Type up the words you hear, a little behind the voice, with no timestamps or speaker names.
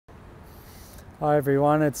Hi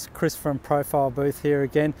everyone, it's Chris from Profile Booth here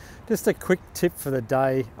again. Just a quick tip for the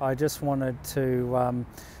day. I just wanted to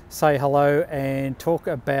say hello and talk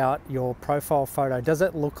about your profile photo. Does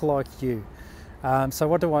it look like you? So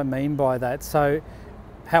what do I mean by that? So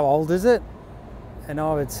how old is it? And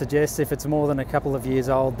I would suggest if it's more than a couple of years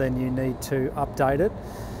old, then you need to update it.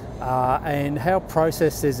 And how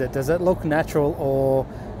processed is it? Does it look natural or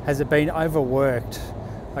has it been overworked?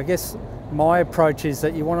 I guess my approach is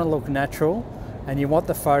that you want to look natural and you want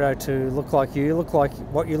the photo to look like you look like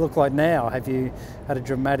what you look like now. Have you had a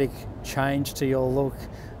dramatic change to your look?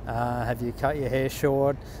 Have you cut your hair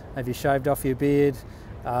short? Have you shaved off your beard?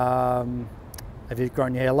 Have you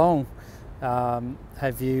grown your hair long?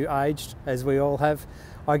 Have you aged, as we all have?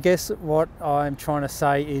 I guess what I'm trying to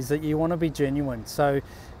say is that you want to be genuine. So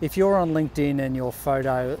if you're on LinkedIn and your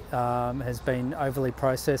photo has been overly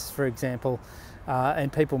processed, for example,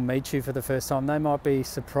 and people meet you for the first time, they might be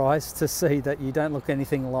surprised to see that you don't look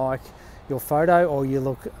anything like your photo, or you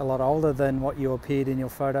look a lot older than what you appeared in your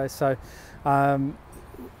photo. So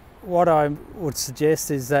what I would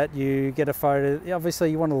suggest is that you get a photo.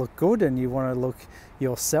 Obviously you want to look good and you want to look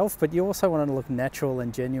yourself, but you also want to look natural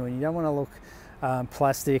and genuine. You don't want to look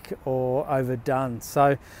plastic or overdone.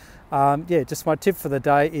 So yeah, just my tip for the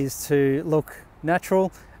day is to look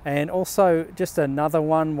natural. And also just another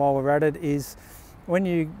one while we're at it is when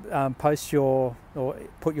you post your or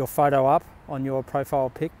put your photo up on your profile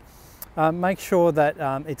pic, make sure that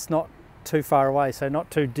it's not too far away, so not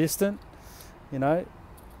too distant. You know, it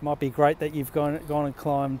might be great that you've gone and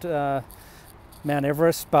climbed Mount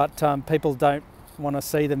Everest, but people don't want to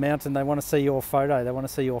see the mountain, they want to see your photo, they want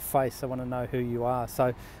to see your face, they want to know who you are.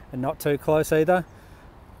 So, and not too close either.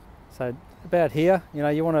 So about here, you know,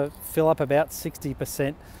 you want to fill up about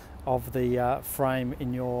 60% of the frame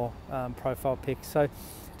in your profile pic. So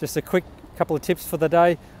just a quick couple of tips for the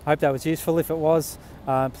day. I hope that was useful. If it was,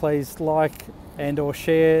 please like and or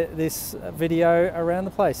share this video around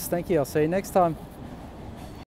the place. Thank you. I'll see you next time.